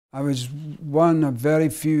I was one of very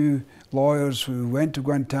few lawyers who went to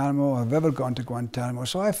Guantanamo, have ever gone to Guantanamo,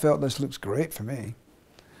 so I felt this looks great for me.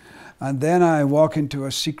 And then I walk into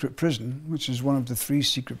a secret prison, which is one of the 3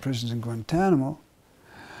 secret prisons in Guantanamo,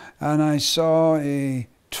 and I saw a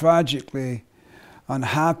tragically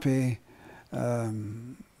unhappy,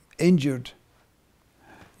 injured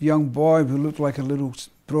young boy who looked like a little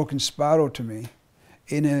broken sparrow to me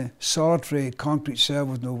in a solitary concrete cell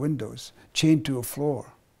with no windows, chained to a floor.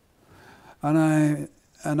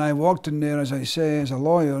 And I walked in there, as I say, as a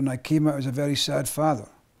lawyer, and I came out as a very sad father.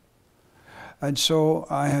 And so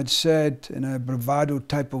I had said in a bravado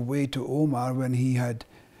type of way to Omar, when he had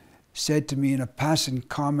said to me in a passing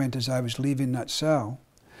comment as I was leaving that cell,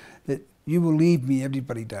 that you will leave me,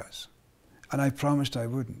 everybody does. And I promised I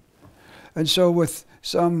wouldn't. And so with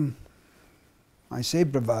some, I say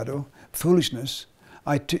bravado, foolishness,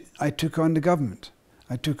 I took on the government.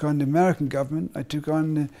 I took on the American government, I took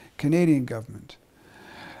on the Canadian government,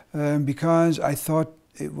 because I thought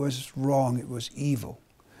it was wrong, it was evil,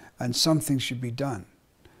 and something should be done.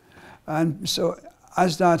 And so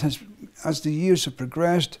as the years have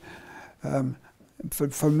progressed,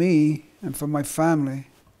 for me and for my family,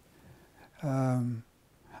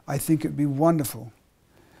 I think it would be wonderful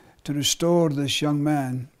to restore this young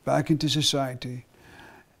man back into society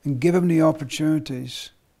and give him the opportunities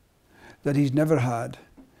that he's never had,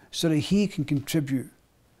 so that he can contribute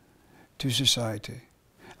to society.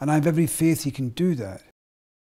 And I have every faith he can do that.